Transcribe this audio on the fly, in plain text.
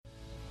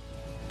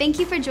Thank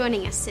you for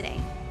joining us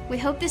today. We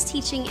hope this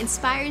teaching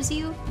inspires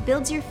you,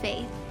 builds your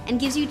faith, and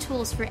gives you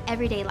tools for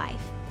everyday life.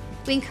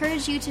 We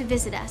encourage you to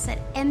visit us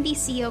at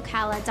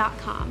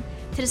mbcocala.com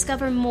to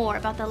discover more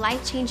about the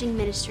life-changing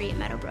ministry at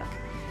Meadowbrook,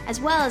 as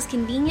well as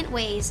convenient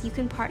ways you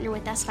can partner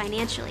with us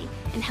financially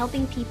in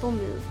helping people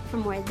move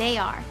from where they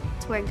are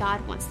to where God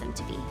wants them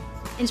to be.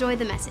 Enjoy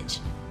the message.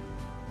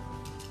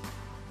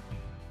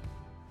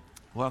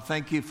 Well,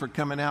 thank you for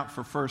coming out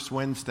for First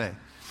Wednesday.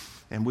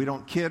 And we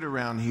don't kid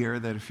around here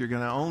that if you're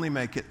going to only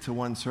make it to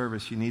one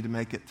service, you need to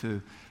make it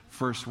to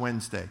First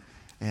Wednesday.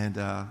 And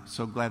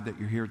so glad that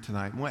you're here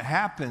tonight. And what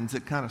happens,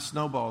 it kind of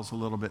snowballs a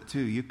little bit too.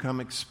 You come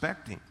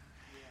expecting,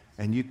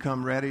 and you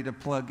come ready to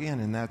plug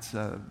in, and that's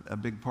a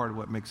big part of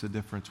what makes a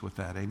difference with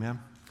that. Amen?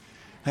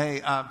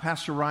 Hey,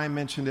 Pastor Ryan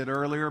mentioned it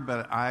earlier,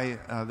 but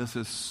this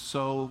is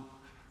so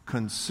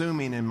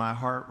consuming in my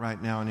heart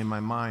right now and in my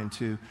mind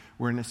too.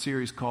 We're in a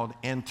series called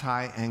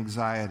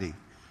Anti-Anxiety.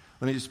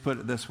 Let me just put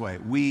it this way.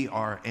 We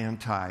are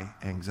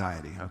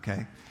anti-anxiety,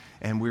 okay?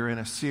 And we're in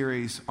a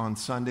series on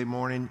Sunday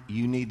morning.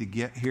 You need to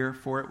get here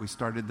for it. We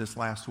started this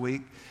last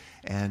week,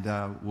 and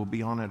we'll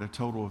be on it a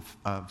total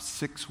of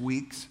 6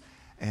 weeks.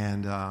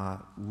 And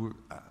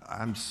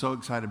I'm so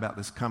excited about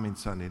this coming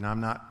Sunday. And I'm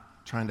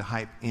not trying to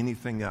hype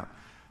anything up.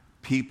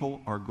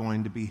 People are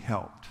going to be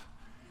helped.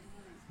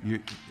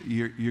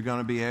 You're going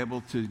to be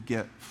able to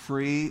get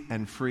free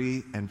and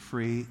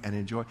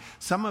enjoy.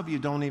 Some of you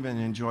don't even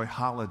enjoy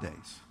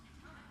holidays.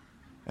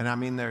 And I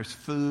mean, there's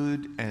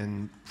food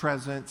and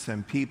presents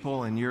and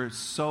people, and you're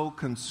so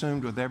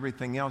consumed with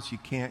everything else, you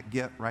can't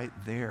get right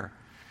there.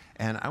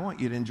 And I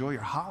want you to enjoy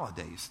your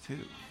holidays,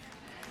 too.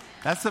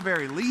 That's the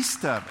very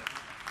least of it.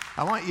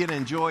 I want you to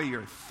enjoy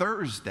your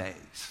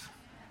Thursdays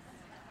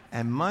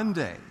and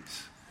Mondays.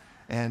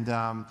 And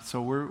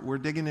so we're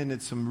digging into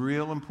some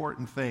real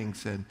important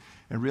things and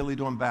really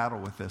doing battle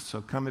with this.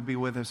 So come and be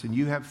with us. And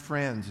you have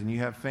friends and you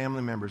have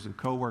family members and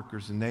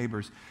coworkers and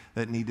neighbors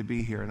that need to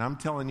be here. And I'm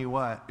telling you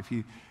what, if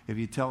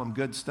you tell them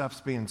good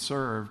stuff's being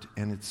served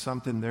and it's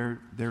something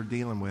they're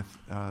dealing with,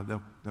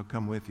 they'll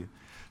come with you.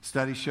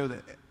 Studies show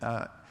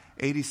that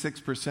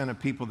 86% of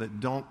people that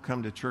don't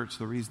come to church,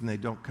 the reason they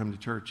don't come to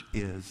church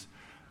is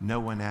no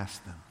one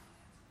asked them.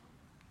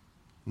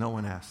 No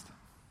one asked them.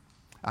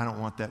 I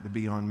don't want that to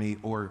be on me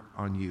or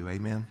on you.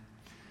 Amen?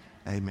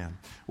 Amen.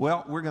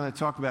 Well, we're going to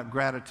talk about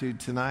gratitude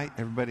tonight.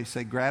 Everybody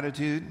say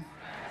gratitude.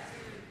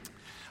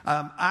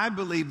 I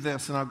believe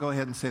this, and I'll go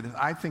ahead and say this.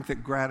 I think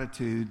that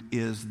gratitude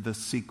is the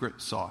secret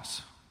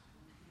sauce.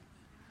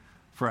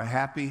 For a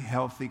happy,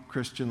 healthy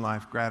Christian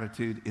life,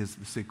 gratitude is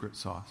the secret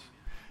sauce.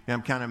 And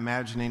I'm kind of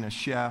imagining a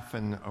chef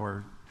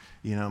or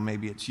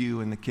maybe it's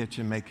you in the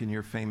kitchen making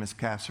your famous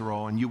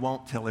casserole, and you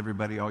won't tell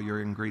everybody all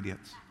your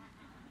ingredients,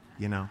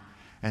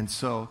 And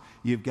so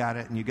you've got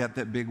it, and you got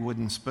that big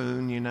wooden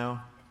spoon,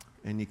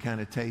 and you kind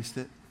of taste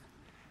it.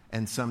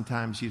 And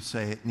sometimes you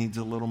say, it needs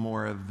a little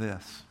more of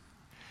this.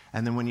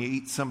 And then when you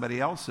eat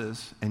somebody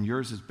else's, and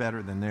yours is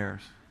better than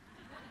theirs,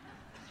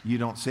 you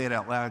don't say it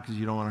out loud because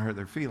you don't want to hurt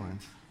their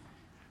feelings.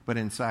 But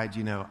inside,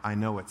 I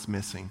know it's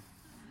missing.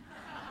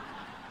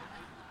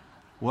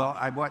 Well,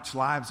 I watch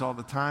lives all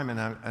the time,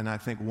 and I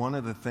think one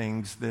of the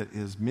things that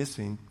is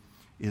missing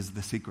is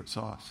the secret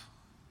sauce.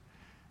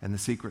 And the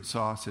secret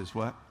sauce is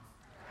what?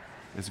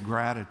 It's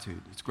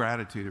gratitude. It's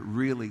gratitude. It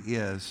really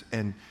is.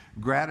 And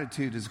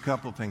gratitude is a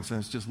couple things.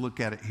 Let's just look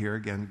at it here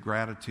again.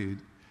 Gratitude.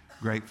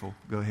 Grateful.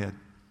 Go ahead.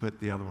 Put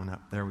the other one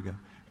up. There we go.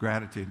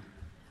 Gratitude.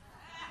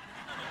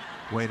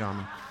 Wait on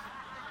me.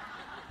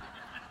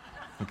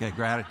 Okay,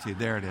 gratitude.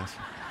 There it is.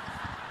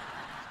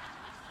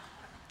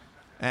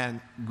 And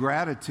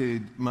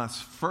gratitude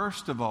must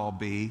first of all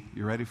be,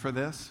 you ready for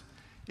this?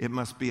 It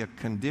must be a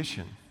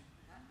condition.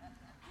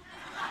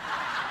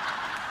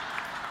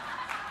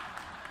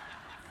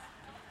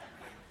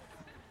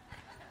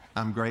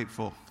 I'm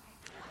grateful.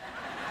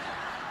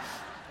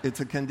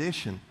 It's a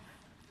condition.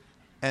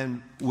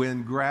 And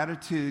when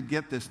gratitude,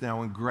 get this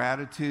now, when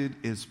gratitude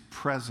is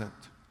present,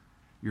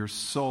 your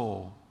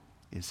soul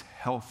is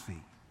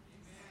healthy.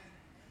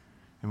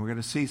 And we're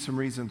going to see some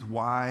reasons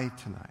why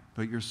tonight.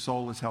 But your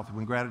soul is healthy.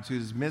 When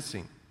gratitude is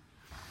missing,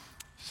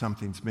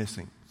 something's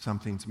missing.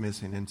 Something's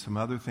missing. And some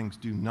other things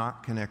do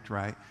not connect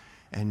right.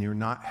 And you're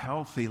not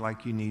healthy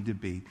like you need to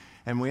be.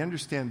 And we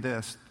understand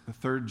this.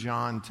 3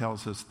 John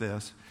tells us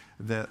this,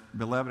 that,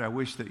 beloved, I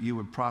wish that you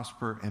would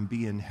prosper and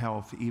be in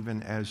health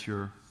even as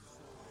your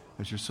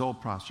soul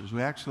prospers.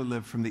 We actually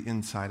live from the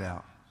inside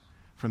out.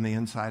 From the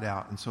inside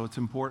out. And so it's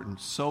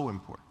important, so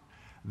important,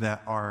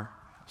 that our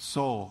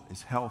soul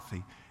is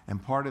healthy.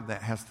 And part of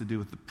that has to do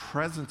with the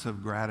presence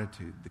of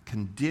gratitude, the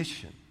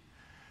condition.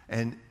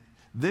 And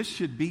this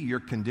should be your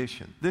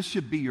condition. This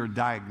should be your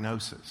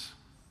diagnosis.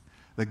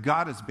 That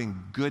God has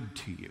been good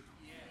to you.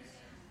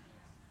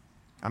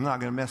 I'm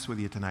not going to mess with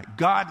you tonight.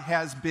 God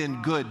has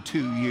been good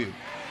to you.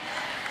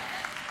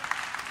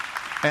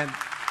 And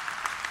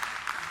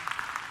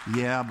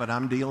yeah, but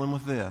I'm dealing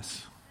with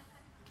this.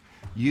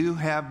 You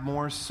have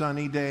more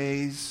sunny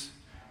days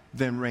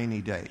than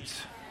rainy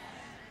days.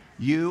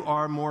 You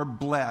are more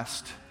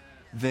blessed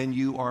then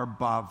you are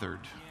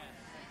bothered.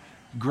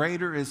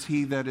 Greater is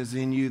he that is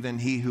in you than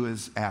he who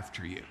is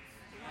after you.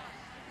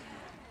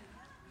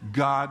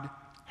 God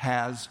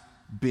has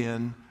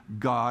been,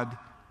 God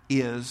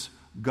is,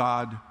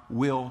 God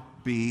will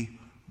be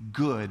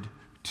good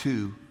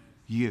to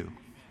you.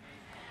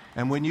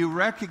 And when you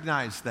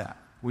recognize that,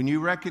 when you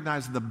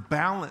recognize the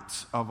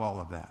balance of all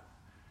of that,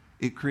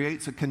 it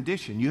creates a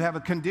condition. You have a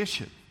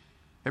condition.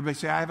 Everybody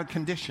say, I have a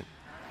condition.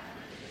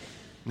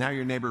 Now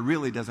your neighbor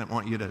really doesn't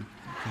want you to.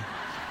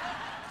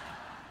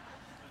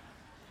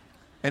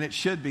 And it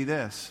should be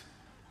this: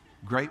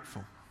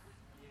 grateful.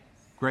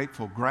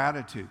 Grateful,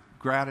 gratitude,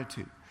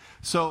 gratitude.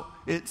 So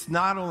it's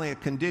not only a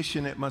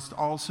condition, it must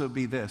also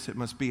be this. It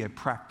must be a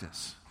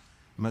practice.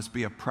 It must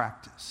be a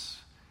practice.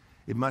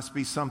 It must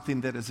be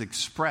something that is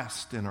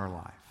expressed in our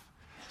life.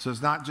 So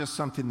it's not just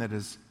something that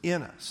is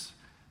in us.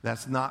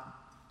 That's not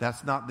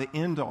the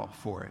end all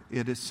for it.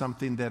 It is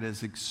something that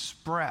is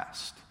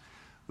expressed.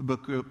 The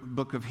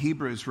book of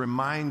Hebrews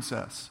reminds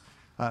us,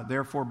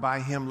 therefore by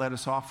him let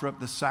us offer up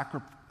the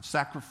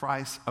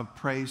sacrifice of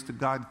praise to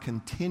God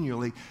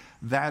continually.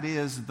 That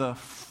is the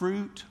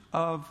fruit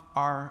of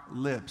our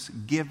lips,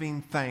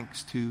 giving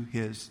thanks to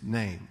his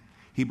name.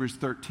 Hebrews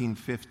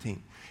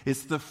 13:15.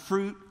 It's the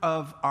fruit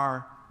of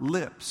our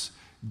lips,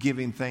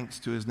 giving thanks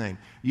to his name.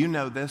 You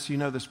know this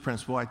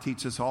principle. I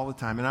teach this all the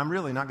time, and I'm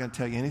really not going to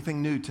tell you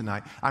anything new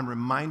tonight. I'm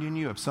reminding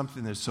you of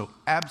something that's so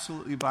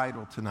absolutely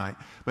vital tonight.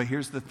 But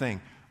here's the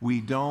thing. We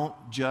don't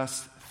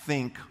just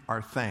think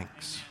our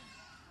thanks.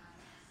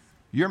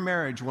 Your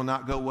marriage will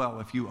not go well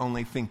if you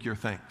only think your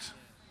thanks.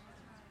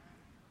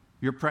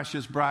 Your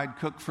precious bride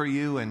cook for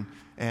you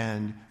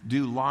and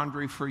do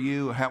laundry for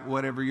you,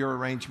 whatever your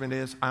arrangement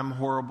is. I'm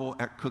horrible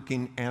at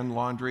cooking and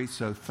laundry,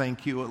 so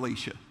thank you,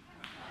 Alicia.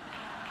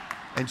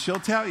 And she'll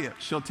tell you.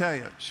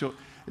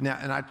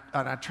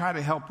 I try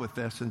to help with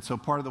this, and so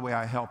part of the way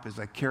I help is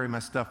I carry my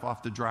stuff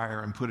off the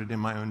dryer and put it in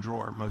my own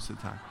drawer most of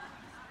the time.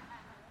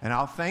 And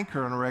I'll thank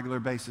her on a regular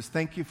basis.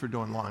 Thank you for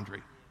doing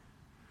laundry.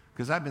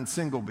 Because I've been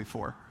single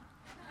before.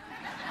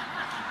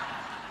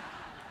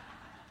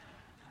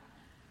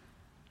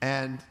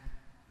 And,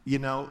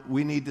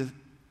 we need to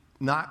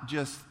not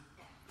just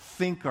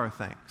think our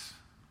thanks,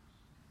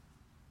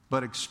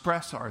 but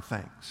express our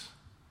thanks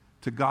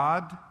to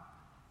God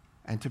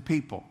and to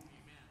people.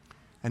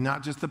 And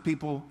not just the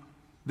people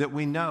that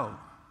we know,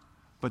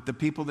 but the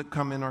people that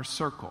come in our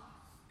circle.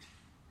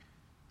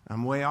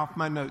 I'm way off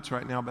my notes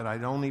right now, but I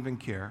don't even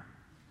care.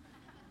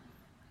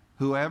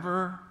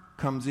 Whoever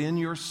comes in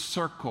your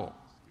circle,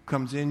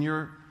 comes in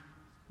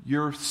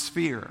your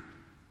sphere,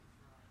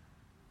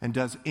 and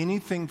does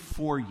anything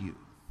for you,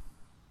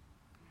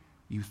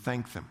 you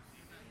thank them.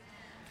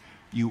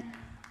 You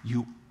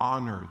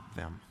honor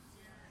them.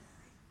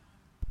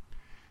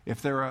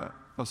 If they're a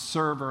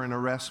server in a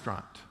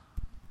restaurant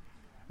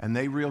and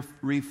they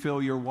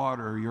refill your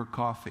water or your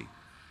coffee,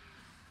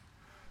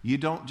 you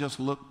don't just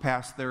look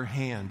past their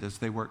hand as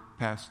they work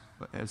past,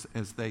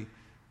 as they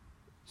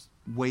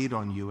wait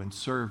on you and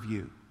serve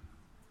you.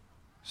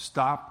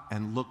 Stop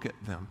and look at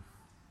them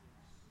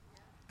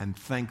and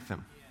thank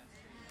them.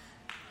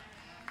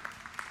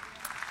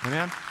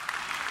 Amen?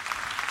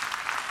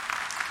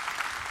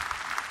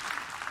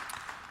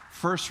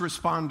 First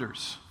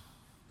responders.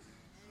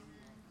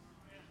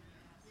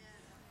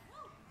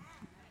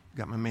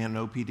 Got my man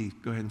in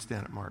OPD. Go ahead and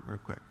stand up, Mark, real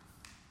quick.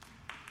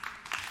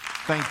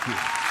 Thank you.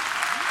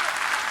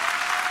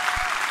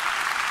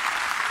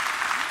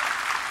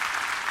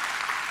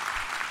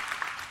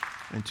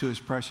 And to his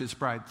precious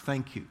bride,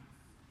 thank you.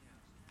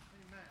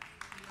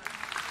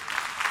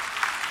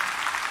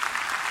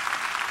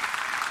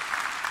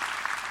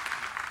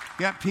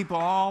 You got people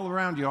all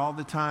around you all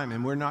the time,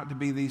 and we're not to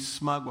be these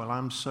smug, well,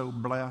 I'm so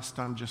blessed,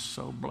 I'm just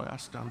so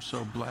blessed, I'm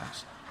so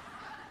blessed.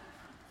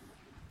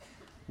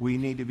 We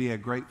need to be a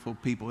grateful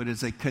people. It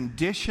is a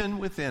condition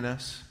within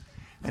us,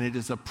 and it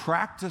is a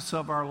practice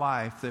of our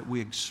life that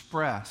we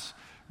express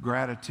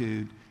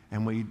gratitude,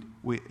 and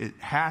it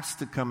has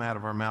to come out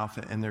of our mouth,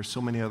 and there's so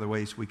many other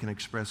ways we can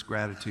express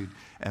gratitude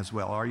as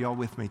well. Are y'all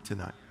with me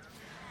tonight?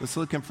 Let's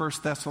look in 1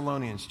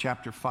 Thessalonians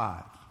chapter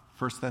 5.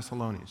 1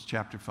 Thessalonians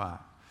chapter 5.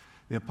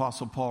 The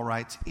Apostle Paul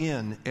writes,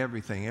 in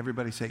everything.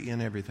 Everybody say, in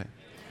everything.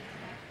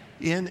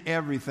 In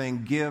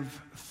everything,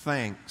 give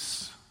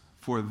thanks,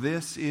 for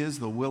this is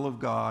the will of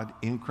God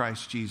in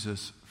Christ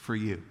Jesus for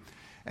you.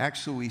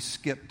 Actually, we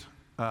skipped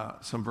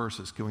some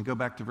verses. Can we go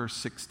back to verse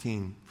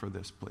 16 for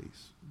this,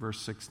 please? Verse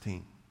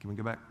 16. Can we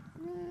go back?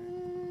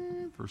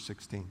 Verse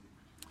 16.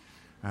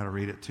 I'll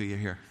read it to you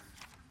here.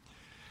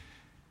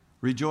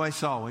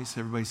 Rejoice always.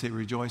 Everybody say,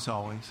 rejoice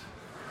always.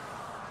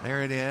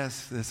 There it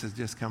is. This is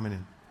just coming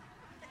in.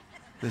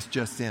 This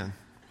just in.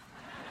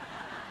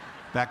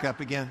 Back up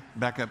again.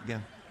 Back up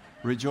again.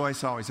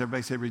 Rejoice always.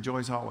 Everybody say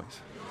rejoice always.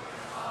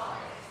 Rejoice always.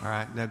 All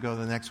right, now go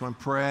to the next one.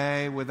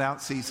 Pray without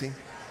ceasing.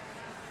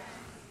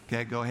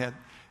 Okay, go ahead.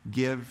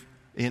 Give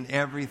in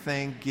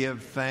everything,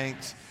 give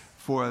thanks,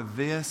 for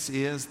this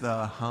is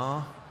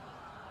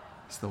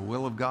it's the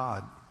will of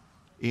God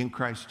in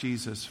Christ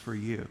Jesus for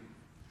you.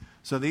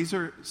 So these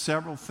are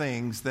several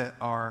things that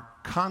are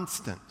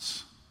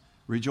constants.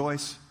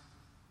 Rejoice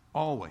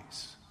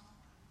always.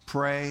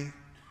 Pray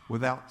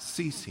without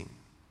ceasing.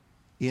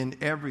 In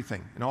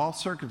everything, in all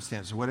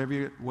circumstances,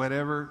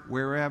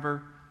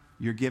 wherever,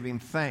 you're giving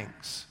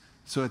thanks.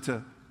 So it's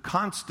a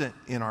constant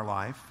in our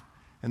life.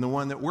 And the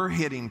one that we're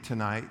hitting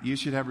tonight, you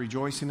should have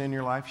rejoicing in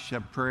your life, you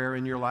should have prayer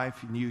in your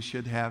life, and you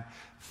should have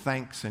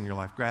thanks in your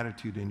life,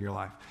 gratitude in your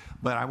life.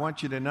 But I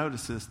want you to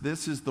notice this.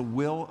 This is the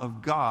will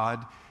of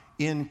God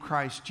in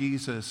Christ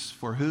Jesus.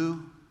 For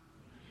who?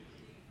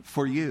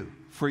 For you.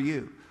 For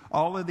you.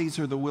 All of these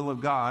are the will of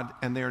God,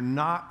 and they're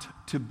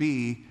not to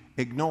be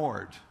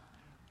ignored.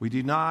 We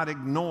do not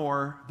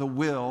ignore the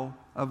will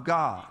of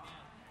God.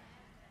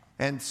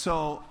 And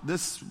so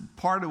this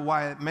part of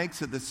why it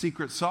makes it the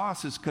secret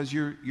sauce is because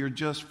you're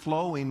just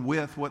flowing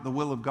with what the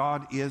will of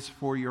God is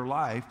for your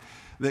life,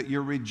 that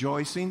you're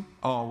rejoicing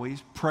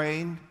always,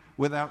 praying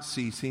without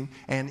ceasing,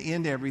 and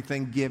in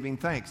everything giving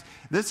thanks.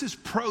 This is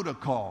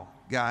protocol,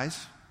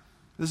 guys.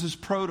 This is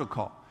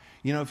protocol.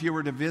 You know, if you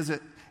were to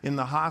visit in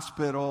the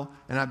hospital,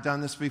 and I've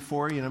done this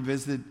before,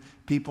 visited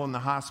people in the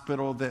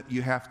hospital that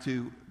you have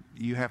to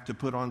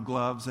put on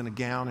gloves and a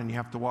gown and you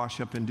have to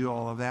wash up and do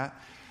all of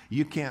that.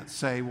 You can't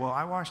say, well,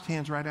 I washed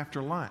hands right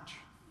after lunch.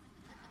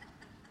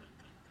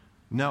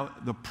 No,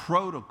 the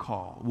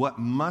protocol, what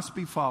must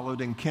be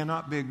followed and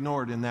cannot be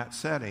ignored in that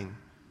setting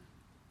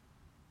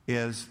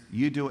is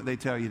you do what they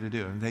tell you to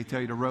do. And they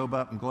tell you to robe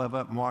up and glove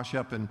up and wash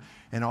up and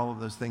all of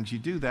those things. You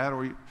do that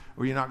or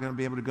you're not going to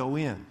be able to go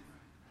in.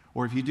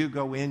 Or if you do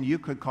go in, you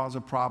could cause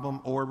a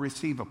problem or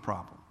receive a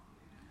problem.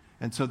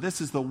 And so this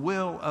is the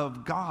will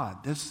of God.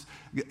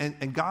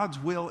 And God's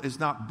will is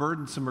not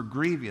burdensome or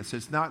grievous.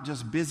 It's not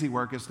just busy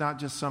work. It's not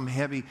just some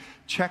heavy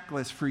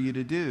checklist for you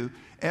to do.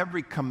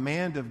 Every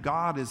command of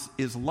God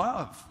is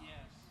love. Yes.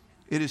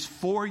 It is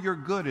for your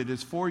good. It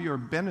is for your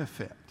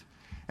benefit.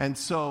 And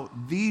so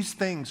these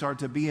things are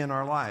to be in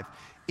our life.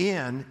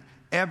 In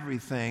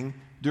everything,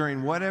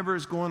 during whatever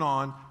is going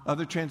on,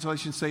 other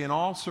translations say in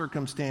all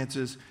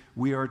circumstances,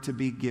 we are to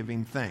be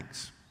giving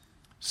thanks.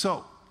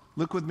 So,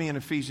 look with me in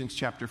Ephesians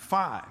chapter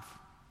 5.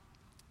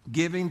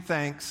 Giving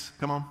thanks,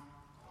 come on,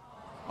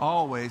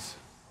 always,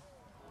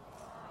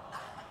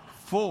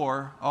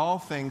 for all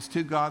things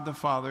to God the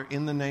Father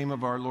in the name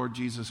of our Lord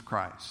Jesus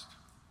Christ.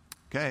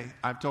 Okay,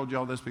 I've told you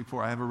all this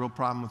before. I have a real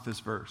problem with this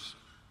verse.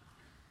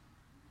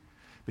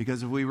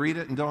 Because if we read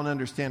it and don't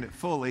understand it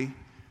fully,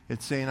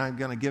 it's saying I'm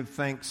going to give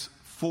thanks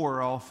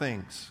for all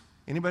things.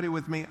 Anybody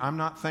with me? I'm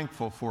not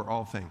thankful for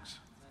all things.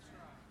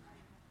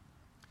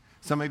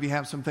 Some of you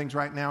have some things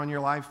right now in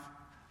your life.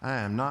 I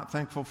am not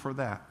thankful for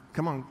that.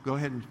 Come on, go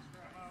ahead and...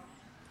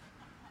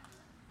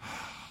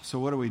 So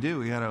what do?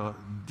 We got to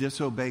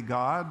disobey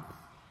God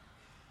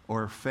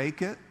or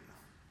fake it?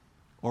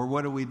 Or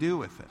what do we do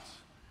with this?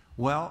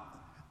 Well,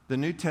 the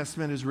New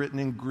Testament is written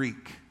in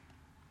Greek.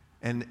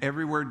 And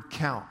every word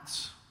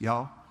counts,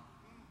 y'all.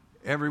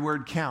 Every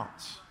word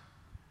counts.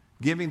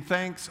 Giving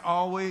thanks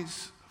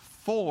always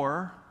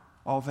for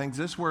all things.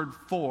 This word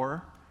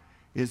for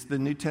is the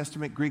New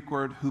Testament Greek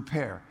word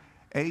huper,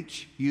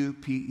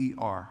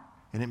 H-U-P-E-R.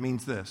 And it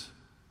means this: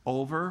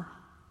 over,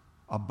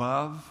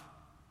 above,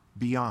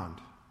 beyond.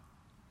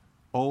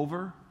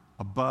 Over,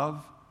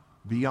 above,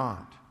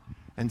 beyond.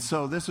 And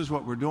so this is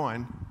what we're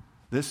doing.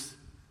 These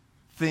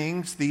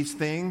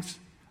things,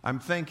 I'm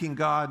thanking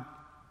God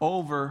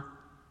over,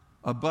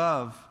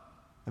 above,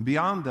 and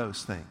beyond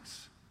those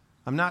things.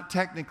 I'm not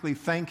technically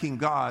thanking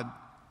God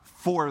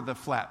for the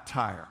flat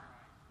tire,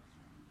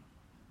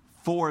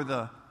 for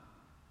the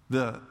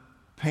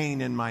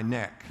pain in my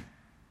neck,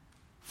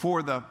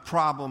 for the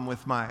problem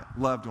with my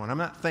loved one. I'm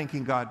not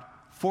thanking God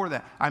for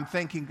that. I'm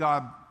thanking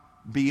God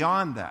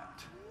beyond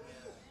that.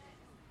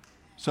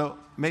 So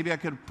maybe I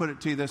could put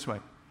it to you this way.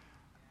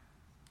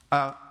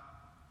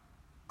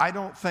 I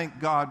don't thank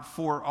God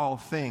for all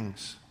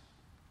things,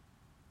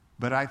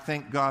 but I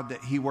thank God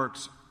that He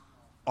works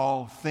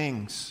all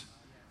things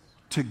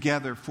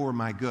together for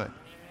my good.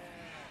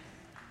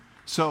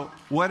 So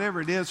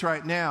whatever it is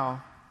right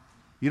now,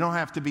 you don't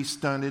have to be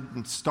stunted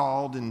and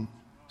stalled and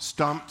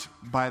stumped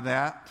by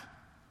that.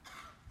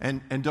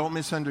 And don't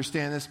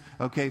misunderstand this.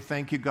 Okay,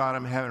 thank you, God,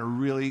 I'm having a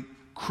really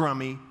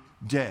crummy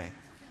day.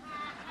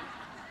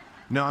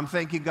 No, I'm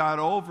thanking God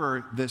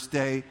over this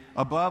day,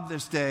 above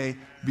this day,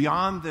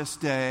 beyond this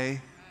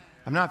day.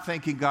 I'm not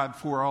thanking God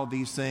for all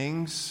these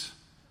things.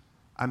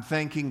 I'm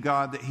thanking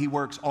God that He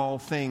works all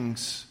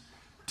things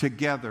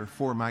together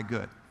for my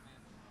good.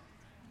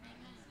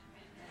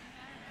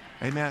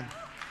 Amen.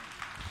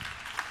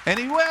 And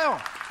He will.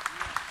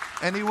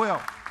 And He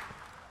will.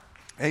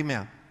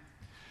 Amen.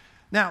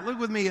 Now, look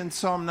with me in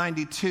Psalm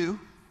 92.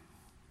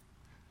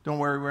 Don't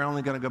worry, we're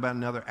only going to go about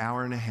another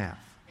hour and a half.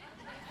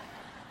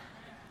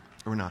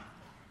 Or not.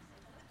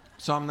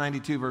 Psalm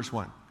 92, verse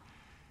 1.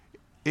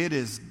 It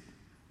is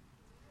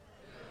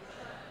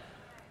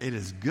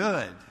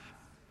good.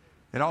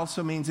 It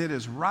also means it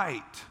is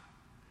right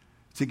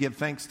to give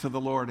thanks to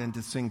the Lord and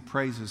to sing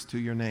praises to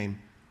your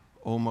name,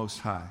 O Most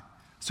High.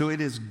 So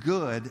it is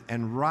good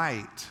and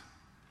right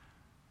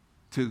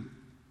to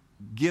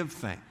give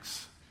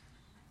thanks,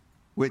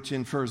 which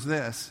infers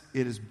this: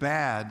 it is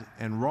bad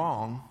and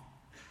wrong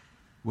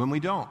when we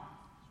don't.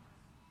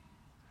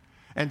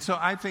 And so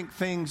I think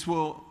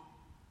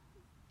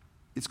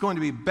it's going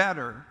to be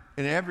better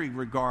in every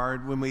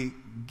regard when we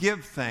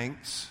give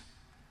thanks,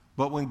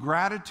 but when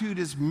gratitude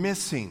is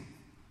missing,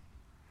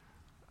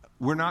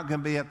 we're not going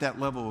to be at that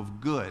level of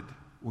good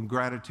when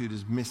gratitude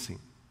is missing.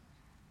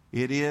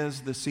 It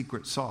is the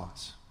secret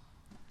sauce.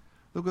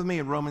 Look with me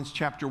in Romans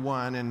chapter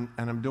 1, and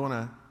I'm doing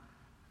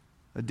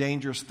a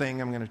dangerous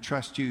thing. I'm going to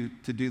trust you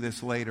to do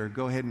this later.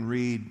 Go ahead and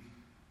read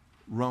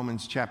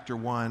Romans chapter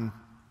 1,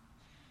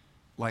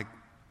 like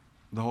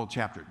the whole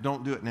chapter.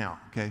 Don't do it now,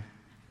 okay?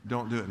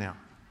 Don't do it now.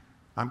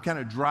 I'm kind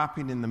of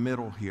dropping in the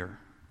middle here.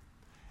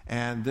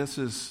 And this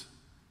is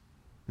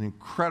an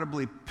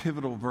incredibly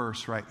pivotal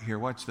verse right here.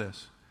 Watch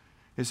this.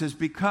 It says,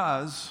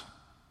 because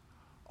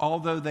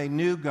although they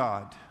knew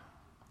God,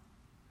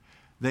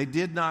 they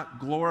did not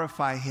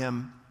glorify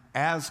him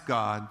as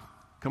God.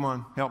 Come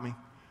on, help me.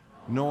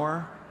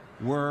 Nor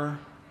were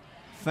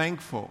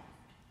thankful.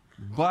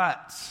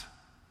 But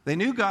they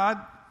knew God,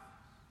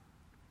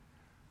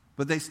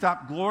 but they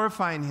stopped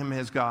glorifying him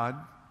as God.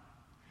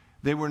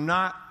 They were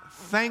not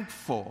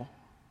thankful,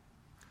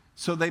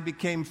 so they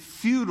became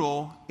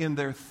futile in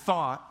their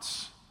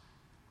thoughts,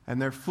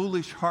 and their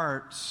foolish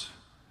hearts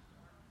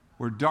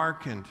were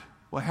darkened.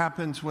 What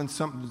happens when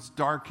something's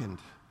darkened?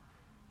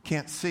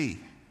 Can't see.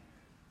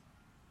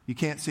 You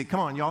can't see. Come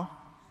on, y'all.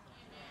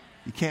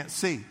 You can't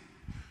see.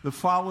 The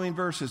following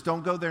verses,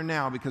 don't go there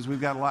now because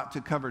we've got a lot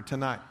to cover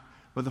tonight.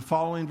 But the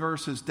following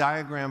verses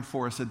diagram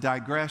for us a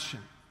digression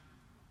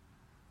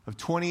of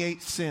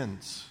 28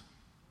 sins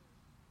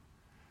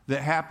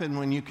that happen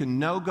when you can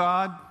know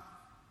God,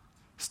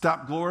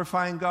 stop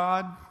glorifying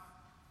God,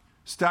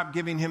 stop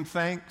giving him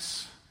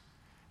thanks,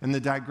 and the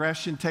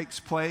digression takes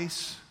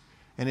place.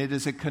 And it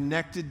is a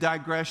connected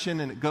digression,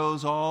 and it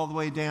goes all the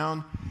way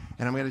down.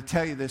 And I'm going to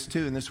tell you this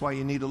too, and this is why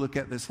you need to look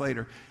at this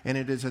later. And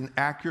it is an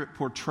accurate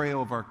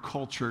portrayal of our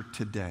culture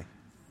today.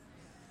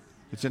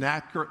 It's an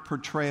accurate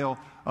portrayal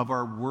of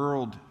our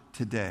world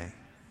today.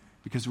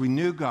 Because we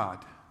knew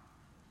God,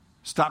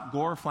 stopped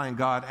glorifying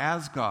God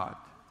as God,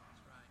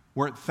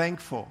 weren't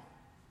thankful,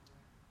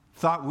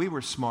 thought we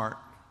were smart,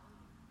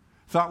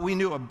 thought we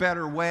knew a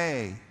better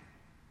way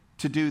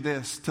to do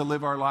this, to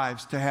live our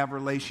lives, to have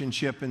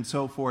relationship and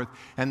so forth.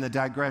 And the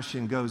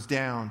digression goes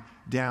down,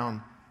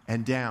 down,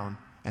 and down.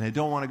 And I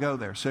don't want to go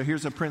there. So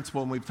here's a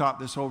principle, and we've taught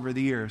this over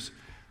the years.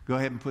 Go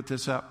ahead and put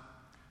this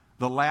up.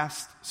 The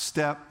last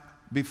step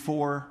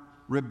before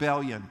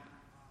rebellion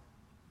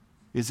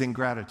is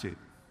ingratitude.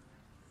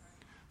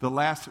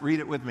 Read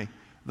it with me.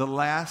 The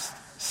last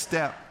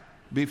step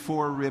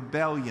before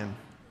rebellion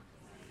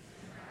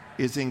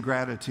is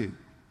ingratitude.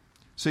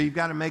 So you've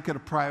got to make it a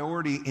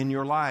priority in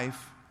your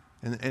life,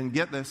 and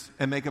get this,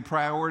 and make a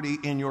priority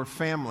in your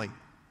family,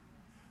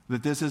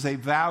 that this is a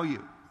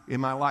value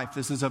in my life.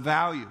 This is a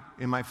value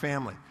in my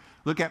family.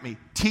 Look at me.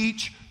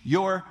 Teach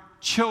your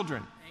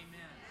children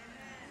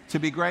to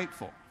be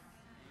grateful.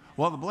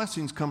 Well, the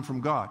blessings come from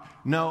God.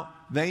 No,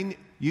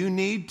 you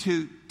need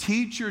to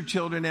teach your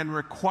children and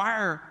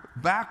require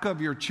back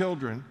of your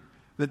children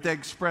that they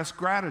express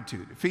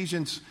gratitude.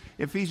 Ephesians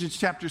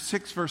chapter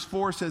 6, verse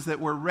 4 says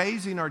that we're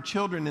raising our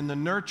children in the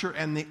nurture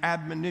and the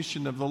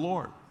admonition of the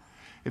Lord.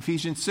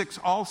 Ephesians 6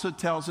 also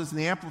tells us, and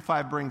the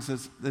Amplified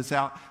brings this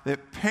out,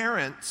 that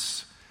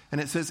parents, and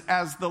it says,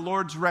 as the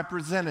Lord's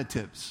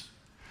representatives.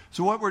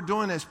 So what we're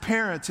doing as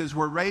parents is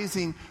we're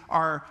raising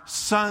our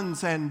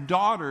sons and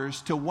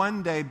daughters to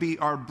one day be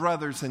our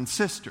brothers and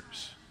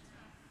sisters.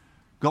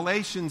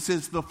 Galatians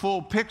is the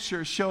full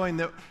picture showing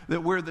that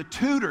we're the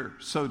tutor,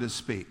 so to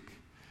speak.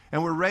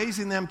 And we're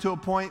raising them to a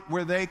point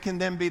where they can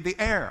then be the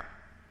heir.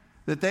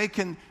 That they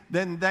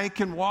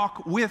can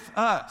walk with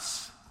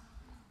us.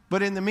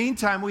 But in the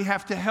meantime, we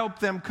have to help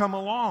them come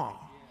along.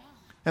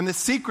 And the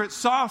secret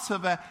sauce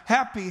of a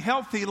happy,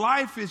 healthy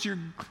life is you're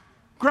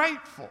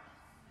grateful.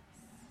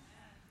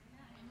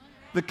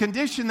 The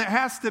condition that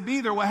has to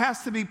be there, what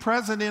has to be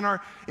present in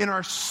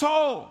our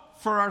soul,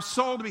 for our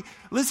soul to be.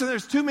 Listen,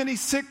 there's too many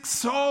sick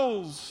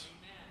souls.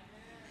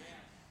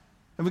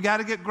 And we got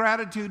to get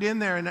gratitude in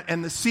there.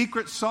 And the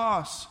secret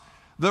sauce,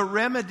 the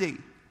remedy,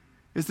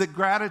 is that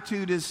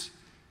gratitude is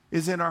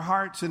in our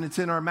hearts, and it's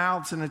in our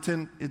mouths, and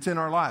it's in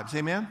our lives.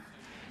 Amen?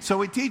 So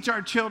we teach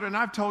our children.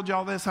 I've told you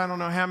all this, I don't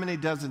know how many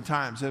dozen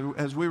times.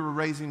 As we were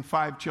raising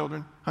 5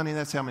 children. Honey,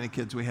 that's how many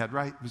kids we had,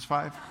 right? It was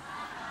 5?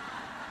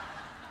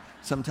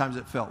 Sometimes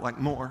it felt like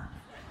more.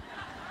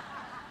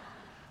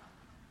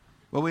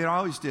 Well, we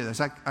always do this.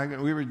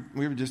 We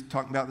were just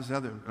talking about this in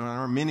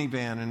our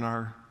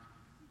minivan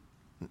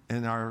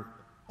and our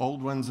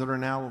old ones that are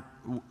now,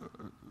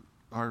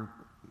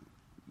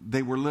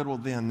 they were little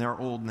then, they're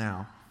old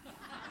now.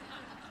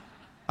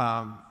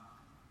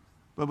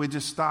 But we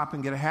just stop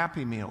and get a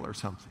Happy Meal or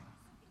something.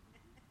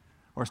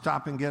 Or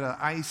stop and get an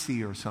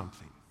icy or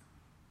something.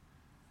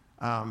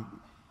 And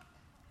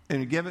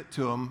you give it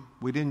to them.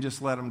 We didn't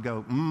just let them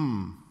go,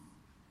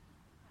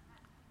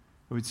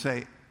 We'd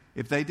say,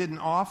 if they didn't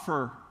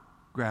offer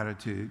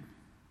gratitude,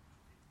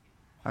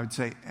 I would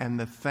say, and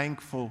the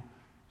thankful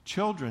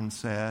children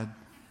said.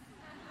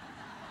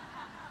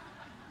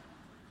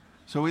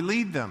 So we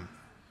lead them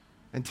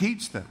and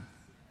teach them.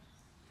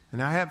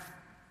 And I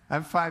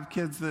have 5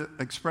 kids that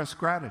express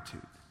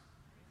gratitude.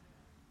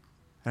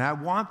 And I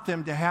want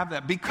them to have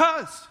that,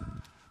 because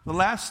the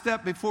last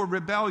step before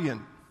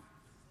rebellion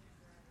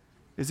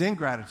is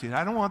ingratitude.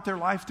 I don't want their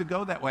life to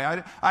go that way.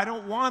 I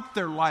don't want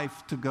their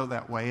life to go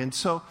that way. And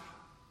so,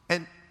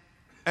 and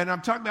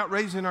I'm talking about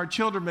raising our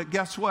children, but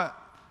guess what?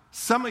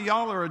 Some of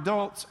y'all are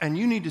adults and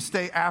you need to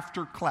stay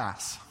after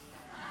class.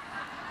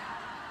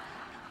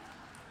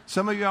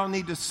 Some of y'all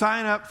need to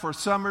sign up for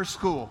summer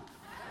school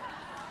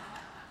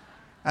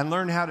and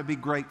learn how to be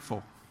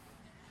grateful.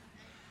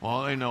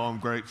 Well, they know I'm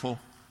grateful.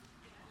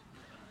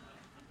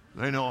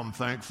 They know I'm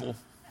thankful.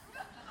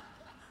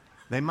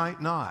 They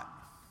might not.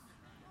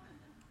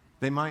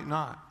 They might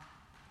not.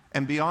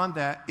 And beyond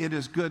that, it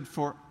is good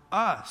for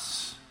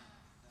us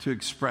to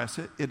express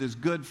it. It is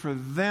good for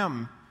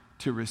them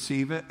to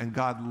receive it. And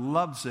God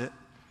loves it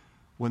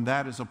when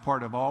that is a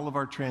part of all of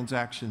our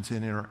transactions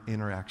and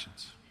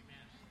interactions.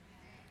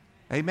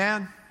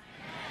 Amen? Amen?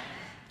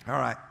 All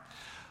right.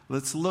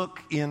 Let's look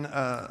in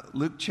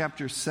Luke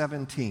chapter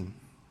 17.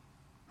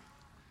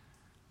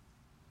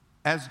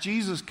 As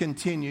Jesus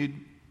continued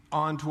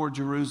on toward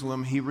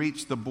Jerusalem, he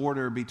reached the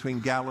border between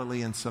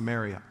Galilee and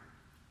Samaria.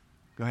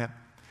 Go ahead.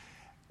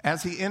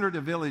 As he entered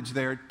a village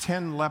there,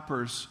 10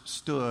 lepers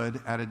stood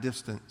at a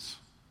distance.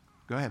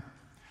 Go ahead.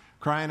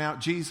 Crying out,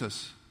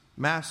 Jesus,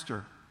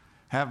 Master,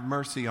 have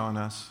mercy on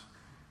us.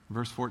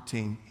 Verse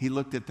 14, he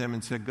looked at them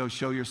and said, go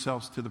show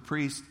yourselves to the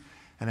priest.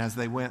 And as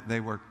they went, they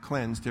were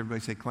cleansed.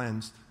 Everybody say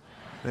cleansed.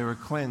 They were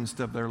cleansed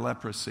of their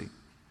leprosy.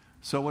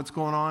 So what's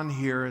going on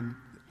here, and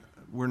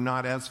we're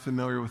not as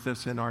familiar with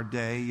this in our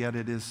day, yet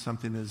it is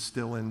something that is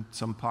still in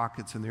some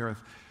pockets in the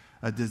earth,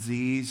 a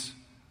disease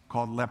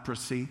called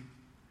leprosy.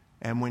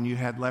 And when you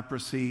had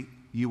leprosy,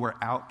 you were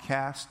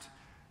outcast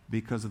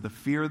because of the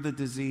fear of the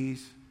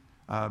disease,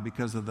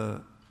 because of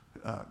the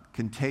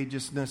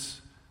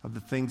contagiousness of the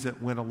things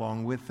that went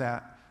along with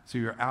that. So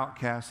you're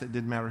outcast. It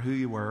didn't matter who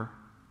you were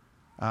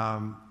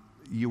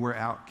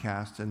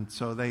outcast. And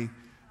so there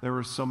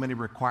were so many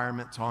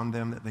requirements on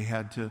them that they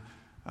had to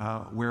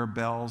wear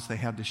bells. They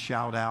had to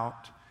shout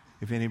out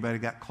if anybody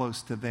got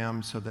close to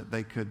them so that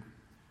they could,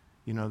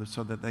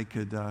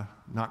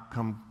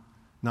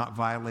 not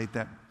violate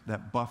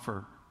that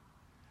buffer.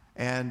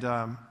 And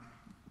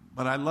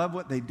but I love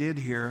what they did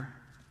here.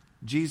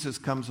 Jesus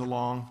comes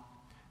along,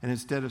 and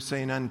instead of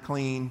saying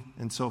unclean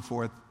and so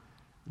forth,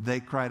 they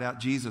cried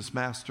out, Jesus,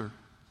 Master,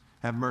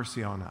 have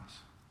mercy on us.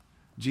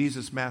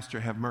 Jesus,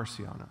 Master, have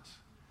mercy on us.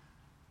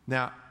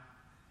 Now,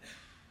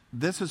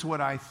 this is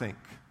what I think.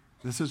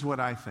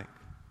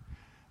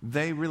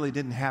 They really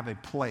didn't have a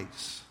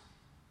place.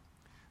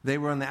 They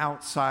were on the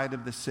outside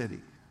of the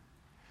city.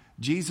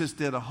 Jesus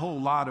did a whole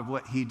lot of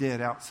what he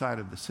did outside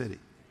of the city.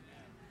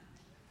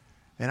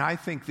 And I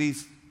think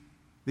these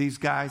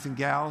guys and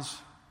gals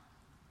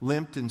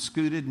limped and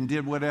scooted and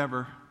did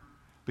whatever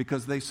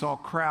because they saw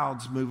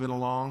crowds moving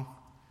along,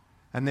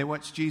 and they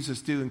watched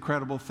Jesus do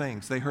incredible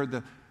things. They heard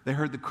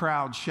the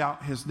crowd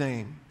shout his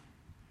name.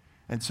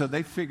 And so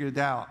they figured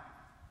out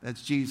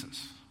that's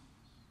Jesus.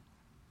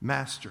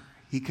 Master,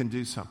 he can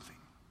do something.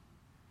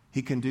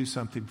 He can do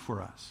something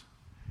for us.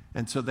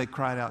 And so they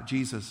cried out,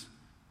 Jesus,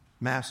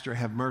 Master,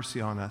 have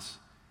mercy on us.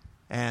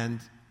 And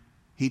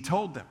he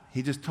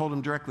just told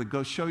them directly,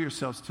 go show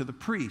yourselves to the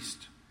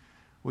priest.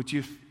 Which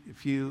if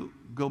you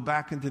go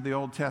back into the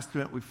Old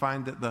Testament, we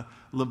find that the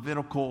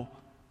Levitical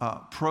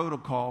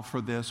protocol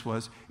for this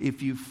was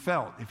if you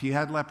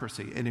had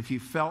leprosy, and if you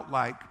felt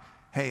like,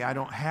 hey, I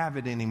don't have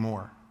it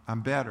anymore,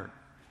 I'm better,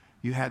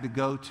 you had to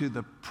go to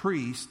the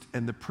priest,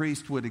 and the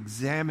priest would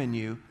examine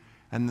you,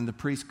 and then the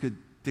priest could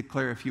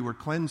declare if you were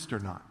cleansed or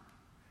not.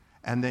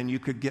 And then you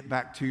could get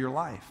back to your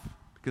life,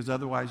 because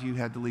otherwise you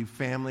had to leave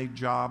family,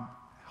 job,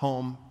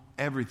 home,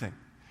 everything.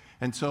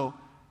 And so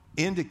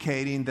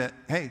indicating that,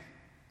 hey,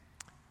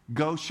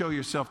 go show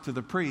yourself to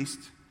the priest,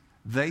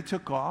 they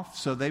took off,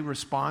 so they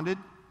responded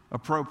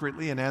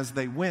appropriately, and as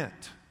they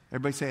went,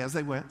 everybody say as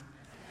they went.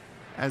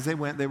 As they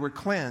went, they were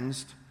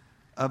cleansed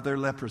of their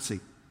leprosy.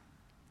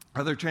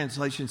 Other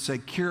translations say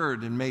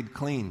cured and made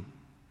clean.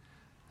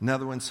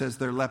 Another one says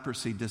their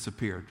leprosy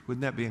disappeared.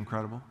 Wouldn't that be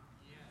incredible?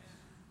 Yes.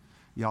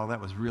 Y'all, that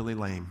was really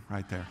lame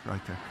right there.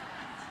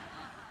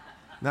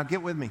 Now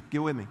get with me.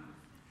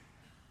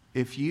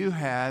 If you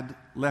had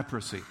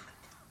leprosy,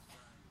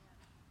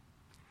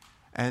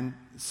 and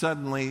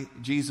suddenly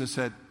Jesus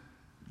said,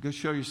 go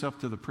show yourself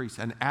to the priest.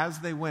 And as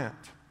they went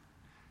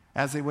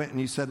and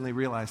you suddenly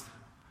realized,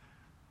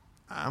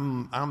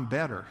 I'm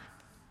better,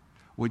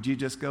 would you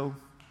just go,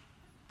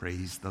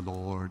 praise the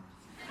Lord?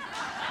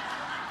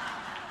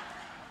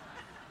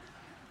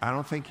 I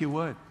don't think you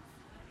would.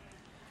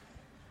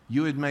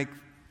 You'd make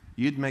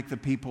the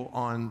people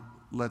on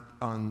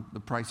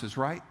The Price is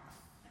Right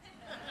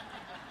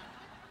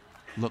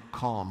look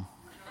calm.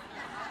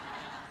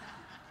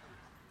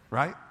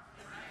 Right?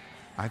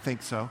 I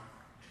think so.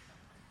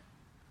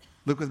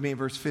 Look with me at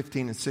verse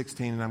 15 and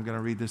 16, and I'm going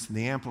to read this in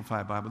the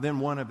Amplified Bible. Then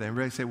one of them,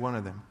 everybody say one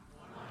of them.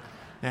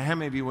 Now, how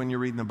many of you, when you're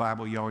reading the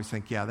Bible, you always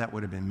think, yeah, that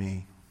would have been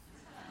me?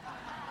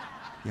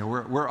 You know,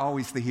 we're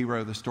always the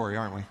hero of the story,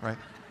 aren't we? Right?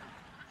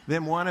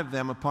 Then one of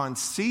them, upon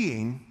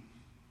seeing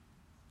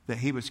that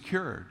he was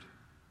cured,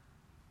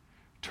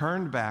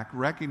 turned back,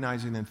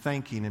 recognizing and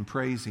thanking and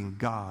praising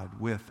God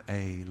with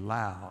a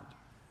loud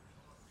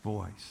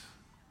voice.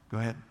 Go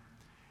ahead.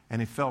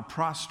 And he fell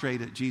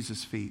prostrate at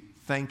Jesus' feet,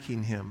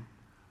 thanking him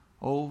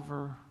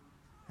over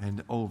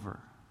and over.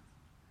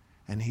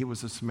 And he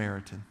was a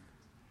Samaritan.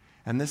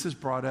 And this is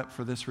brought up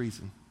for this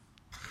reason.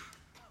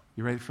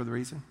 You ready for the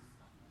reason?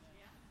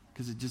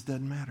 Because it just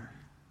doesn't matter.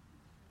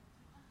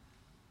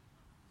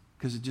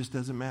 Because it just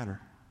doesn't matter.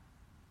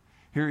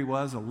 Here he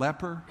was, a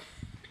leper.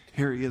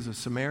 Here he is, a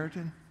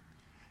Samaritan.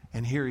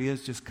 And here he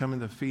is just coming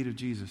to the feet of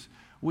Jesus.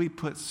 We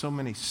put so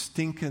many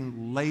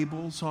stinking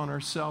labels on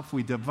ourselves.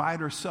 We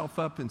divide ourselves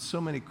up in so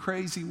many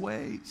crazy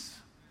ways.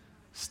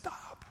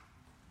 Stop.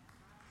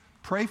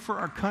 Pray for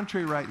our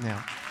country right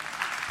now.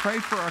 Pray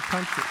for our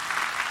country.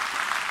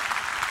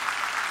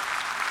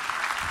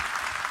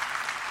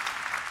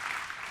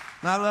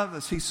 And I love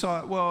this. He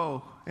saw it,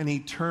 whoa, and he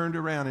turned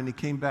around and he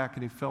came back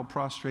and he fell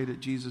prostrate at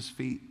Jesus'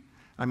 feet.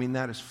 I mean,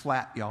 that is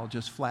flat, y'all,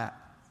 just flat.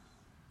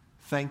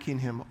 Thanking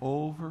him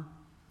over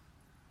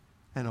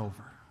and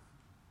over.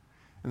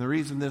 And the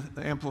reason the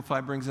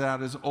Amplified brings it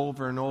out is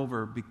over and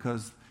over,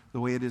 because the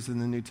way it is in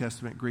the New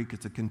Testament Greek,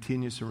 it's a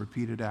continuous and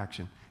repeated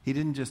action. He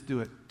didn't just do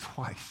it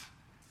twice.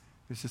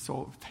 It's just,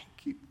 oh, thank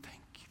you,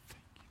 thank you,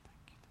 thank you, thank you,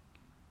 thank you.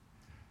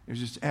 It was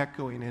just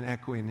echoing and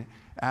echoing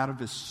out of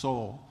his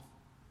soul,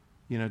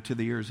 you know, to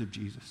the ears of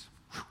Jesus.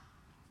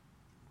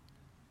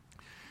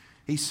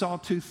 He saw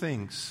two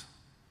things.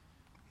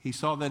 He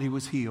saw that he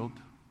was healed,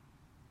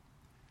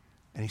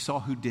 and he saw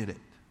who did it.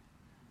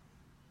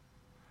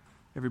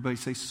 Everybody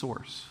say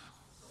source.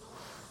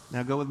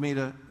 Now go with me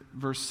to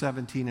verse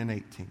 17 and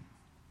 18.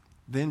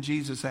 Then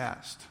Jesus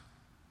asked,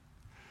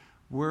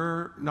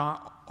 were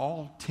not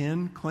all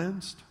 10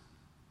 cleansed?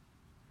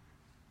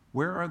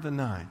 Where are the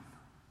 9?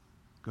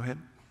 Go ahead.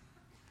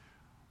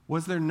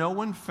 Was there no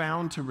one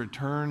found to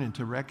return and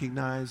to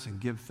recognize and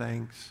give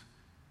thanks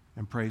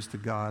and praise to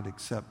God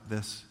except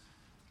this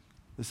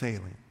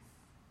alien?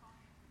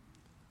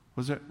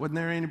 Wasn't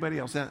there anybody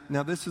else?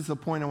 Now, this is the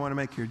point I want to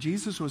make here.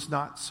 Jesus was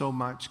not so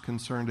much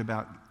concerned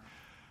about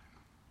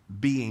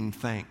being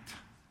thanked.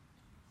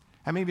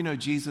 How many of you know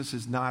Jesus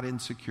is not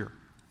insecure?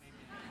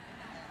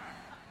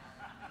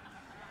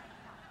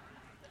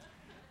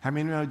 How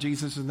many know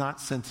Jesus is not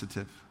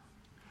sensitive?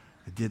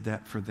 I did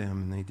that for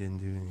them and they didn't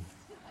do anything.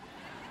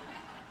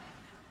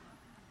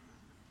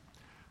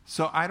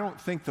 So I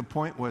don't think the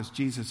point was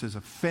Jesus is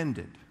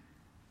offended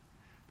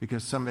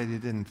because somebody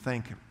didn't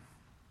thank him.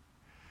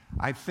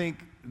 I think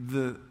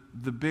the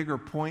bigger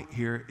point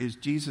here is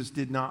Jesus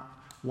did not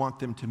want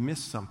them to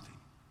miss something.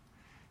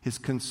 His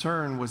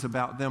concern was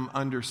about them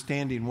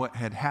understanding what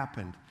had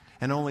happened,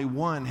 and only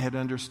one had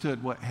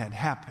understood what had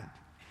happened.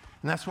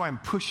 And that's why I'm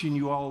pushing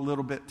you all a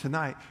little bit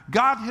tonight.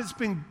 God has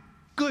been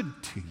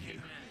good to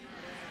you,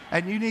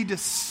 and you need to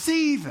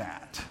see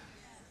that,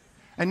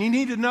 and you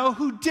need to know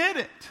who did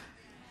it.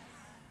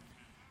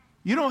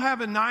 You don't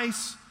have a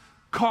nice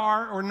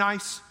car or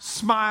nice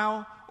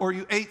smile, or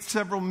you ate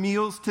several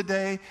meals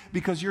today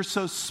because you're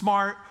so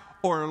smart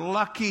or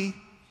lucky,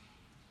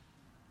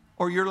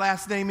 or your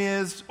last name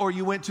is, or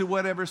you went to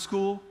whatever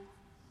school.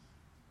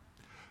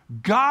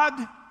 God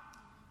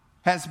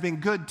has been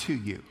good to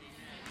you.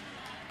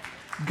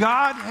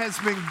 God has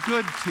been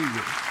good to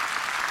you.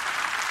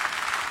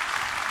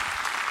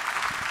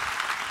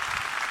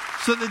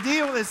 So the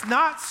deal is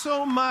not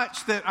so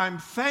much that I'm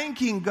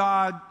thanking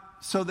God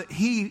so that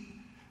he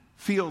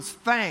feels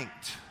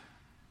thanked.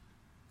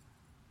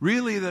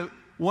 Really,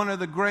 one of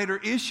the greater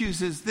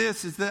issues is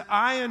this, is that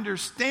I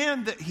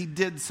understand that he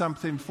did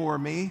something for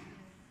me.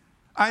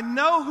 I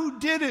know who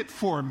did it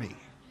for me.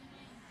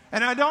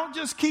 And I don't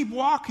just keep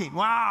walking.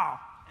 Wow.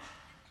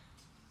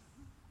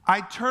 I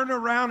turn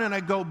around and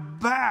I go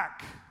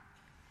back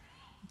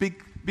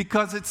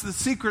because it's the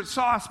secret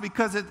sauce,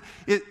 because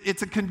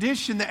it's a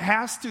condition that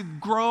has to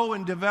grow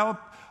and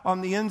develop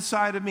on the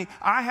inside of me.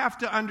 I have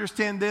to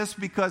understand this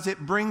because it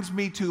brings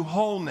me to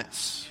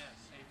wholeness.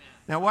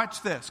 Now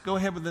watch this. Go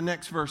ahead with the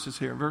next verses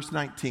here. Verse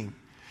 19.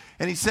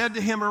 And he said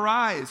to him,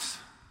 arise,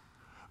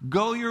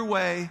 go your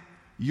way.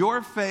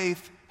 Your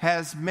faith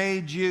has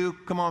made you,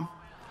 come on,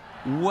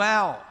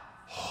 well,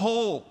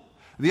 whole.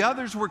 The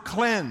others were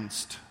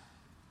cleansed.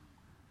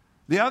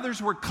 The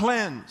others were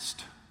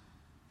cleansed.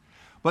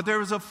 But there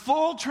was a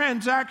full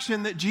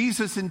transaction that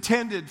Jesus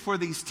intended for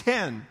these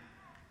 10.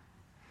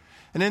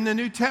 And in the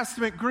New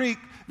Testament Greek,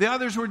 the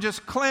others were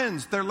just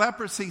cleansed. Their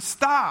leprosy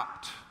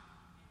stopped.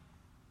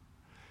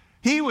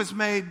 He was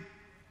made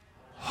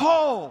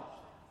whole.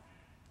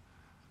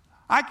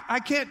 I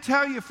can't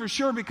tell you for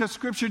sure because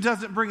Scripture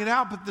doesn't bring it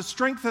out, but the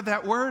strength of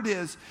that word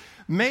is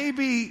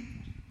maybe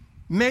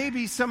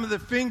some of the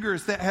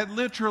fingers that had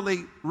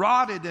literally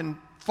rotted and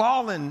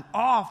fallen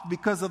off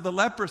because of the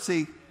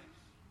leprosy.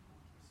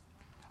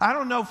 I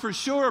don't know for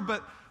sure,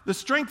 but the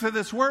strength of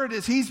this word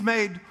is he's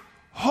made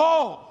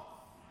whole.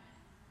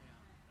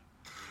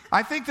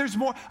 I think there's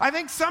more. I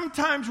think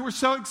sometimes we're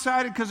so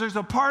excited because there's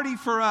a party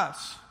for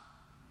us.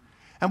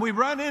 And we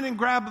run in and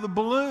grab the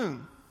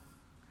balloon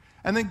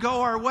and then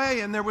go our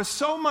way. And there was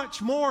so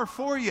much more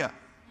for you.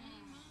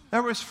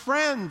 There was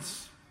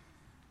friends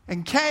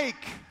and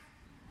cake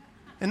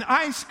and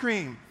ice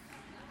cream,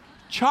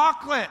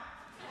 chocolate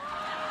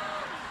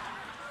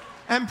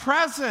and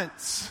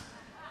presents.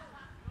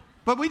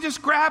 But we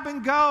just grab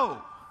and go.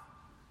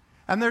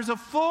 And there's a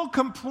full,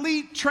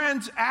 complete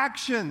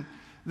transaction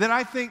that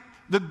I think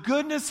the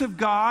goodness of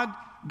God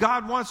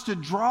wants to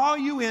draw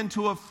you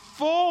into a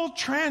full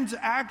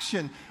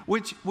transaction,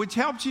 which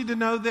helps you to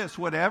know this.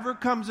 Whatever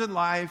comes in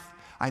life,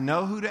 I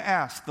know who to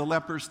ask. The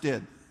lepers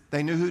did.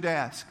 They knew who to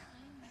ask.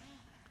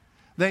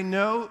 They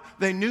knew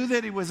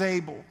that he was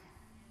able.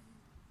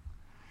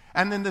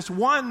 And then this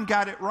one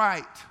got it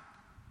right.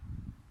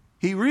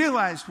 He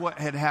realized what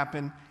had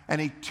happened,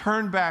 and he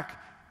turned back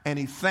and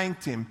he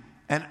thanked him.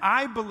 And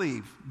I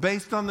believe,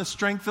 based on the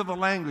strength of the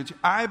language,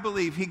 I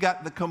believe he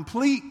got the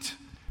complete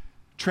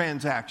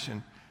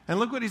transaction. And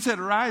look what he said,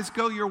 arise,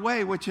 go your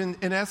way, which in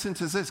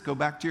essence is this: go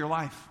back to your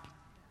life.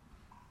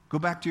 Go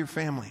back to your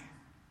family.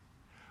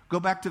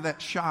 Go back to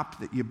that shop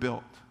that you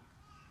built.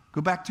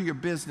 Go back to your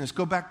business.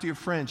 Go back to your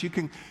friends. You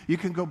can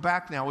go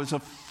back now. It was a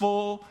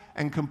full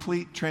and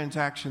complete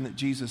transaction that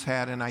Jesus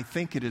had, and I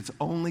think it is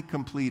only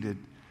completed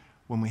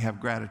when we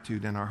have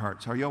gratitude in our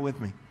hearts. Are y'all with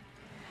me?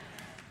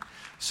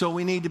 So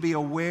we need to be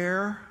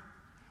aware.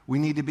 We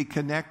need to be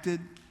connected.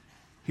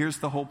 Here's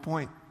the whole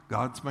point.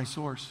 God's my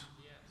source.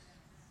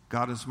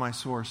 God is my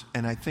source.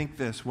 And I think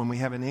this, when we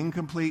have an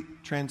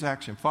incomplete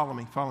transaction, follow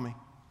me.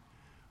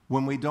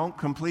 When we don't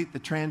complete the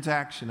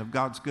transaction of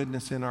God's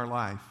goodness in our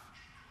life,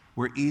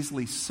 we're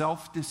easily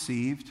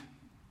self-deceived.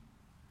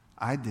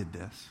 I did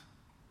this.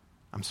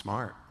 I'm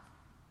smart.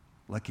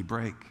 Lucky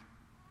break.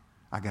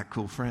 I got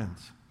cool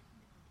friends.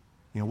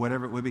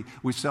 Whatever it would be.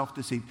 We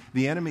self-deceive.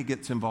 The enemy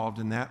gets involved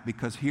in that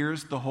because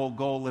here's the whole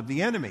goal of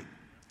the enemy: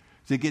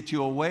 to get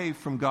you away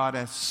from God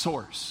as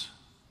source.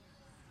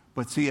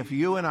 But see, if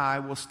you and I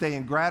will stay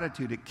in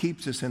gratitude, it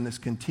keeps us in this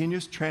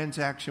continuous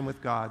transaction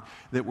with God,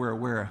 that we're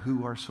aware of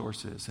who our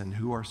source is and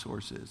who our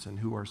source is and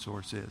who our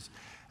source is.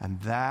 And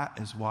that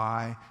is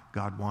why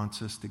God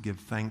wants us to give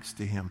thanks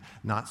to him.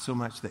 Not so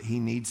much that he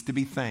needs to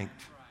be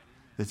thanked.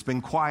 It's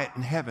been quiet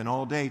in heaven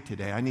all day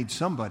today. I need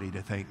somebody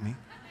to thank me.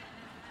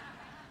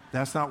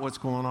 That's not what's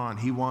going on.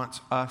 He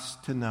wants us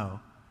to know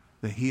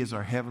that he is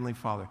our heavenly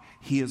Father.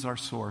 He is our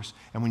source.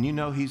 And when you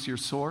know he's your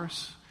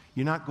source,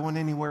 you're not going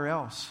anywhere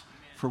else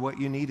for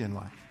what you need in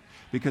life.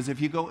 Because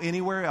if you go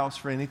anywhere else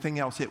for anything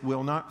else, it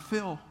will not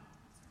fill.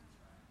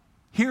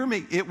 Hear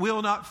me, it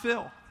will not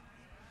fill.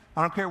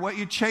 I don't care what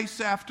you chase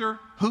after,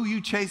 who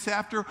you chase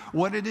after,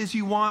 what it is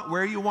you want,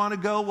 where you want to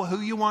go, who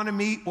you want to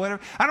meet,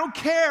 whatever. I don't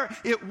care.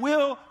 It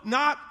will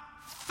not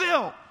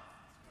fill.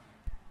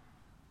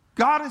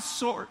 God is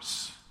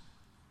source.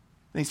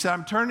 And he said,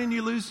 I'm turning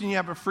you loose and you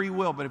have a free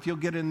will, but if you'll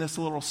get in this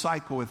little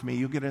cycle with me,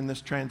 you'll get in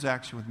this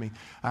transaction with me,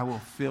 I will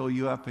fill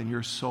you up and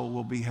your soul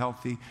will be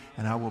healthy,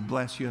 and I will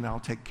bless you and I'll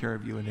take care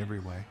of you in every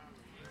way.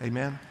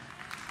 Amen?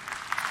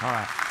 All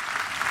right.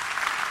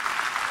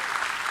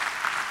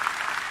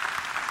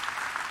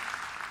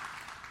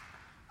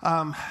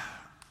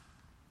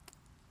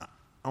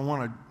 I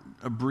want to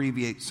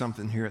abbreviate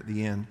something here at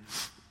the end.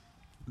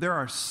 There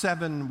are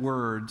 7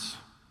 words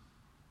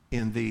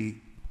in the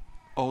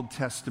Old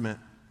Testament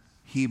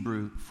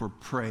Hebrew for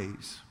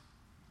praise.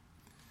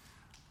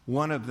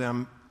 One of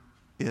them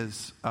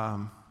is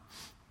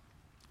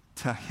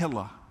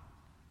Tehillah,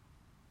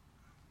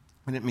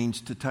 and it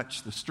means to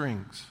touch the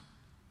strings.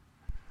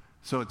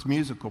 So it's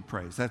musical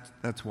praise.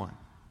 That's one.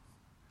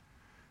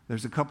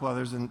 There's a couple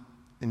others, and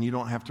you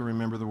don't have to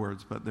remember the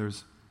words, but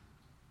there's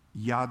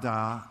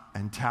Yada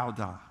and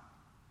Tauda.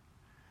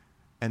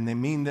 And they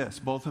mean this.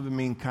 Both of them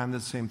mean kind of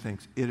the same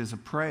things. It is a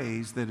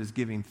praise that is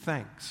giving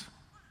thanks.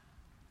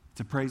 It's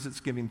a praise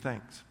that's giving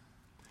thanks.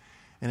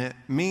 And it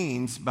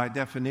means, by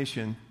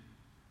definition,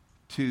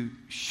 to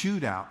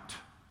shoot out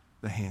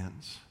the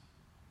hands,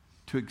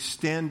 to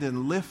extend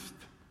and lift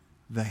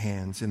the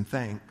hands in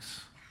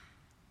thanks.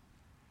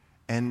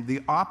 And the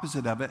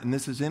opposite of it, and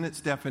this is in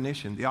its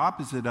definition, the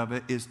opposite of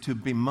it is to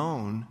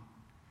bemoan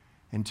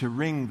and to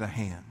wring the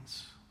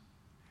hands.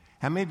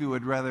 How many of you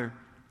would rather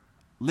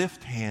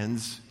lift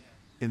hands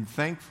in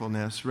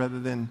thankfulness rather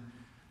than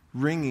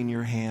wringing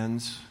your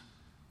hands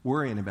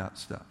worrying about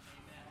stuff?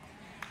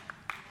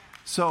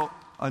 So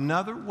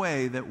another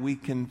way that we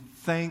can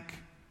thank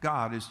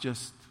God is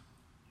just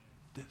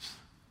this.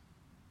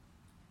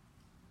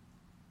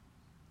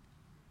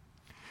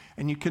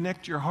 And you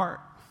connect your heart.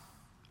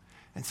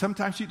 And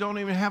sometimes you don't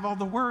even have all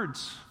the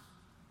words.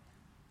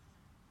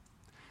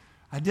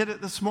 I did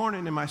it this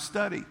morning in my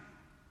study.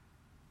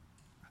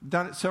 I've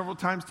done it several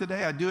times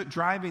today. I do it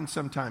driving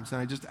sometimes,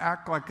 and I just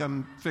act like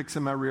I'm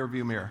fixing my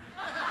rearview mirror.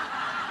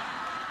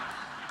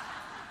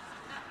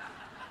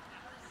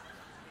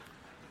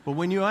 But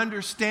when you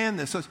understand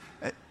this,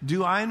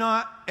 do I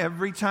not,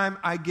 every time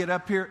I get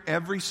up here,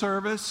 every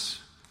service,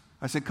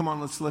 I say, come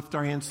on, let's lift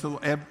our hands to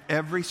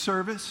every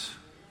service.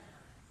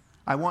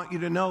 I want you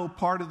to know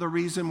part of the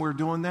reason we're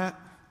doing that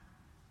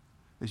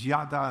is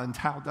yada and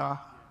tauda.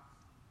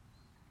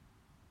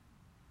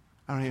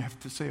 I don't even have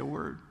to say a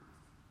word.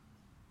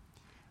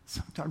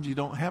 Sometimes you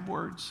don't have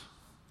words.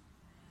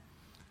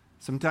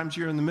 Sometimes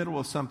you're in the middle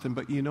of something,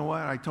 but you know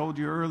what? I told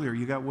you earlier,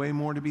 you got way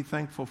more to be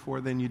thankful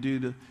for than you do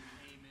to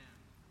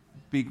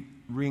be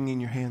wringing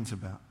your hands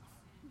about.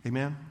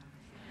 Amen?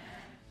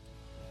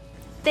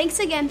 Thanks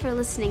again for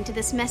listening to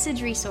this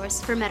message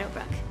resource for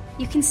Meadowbrook.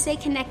 You can stay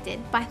connected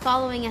by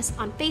following us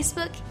on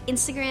Facebook,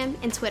 Instagram,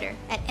 and Twitter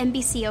at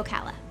MBC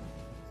Ocala.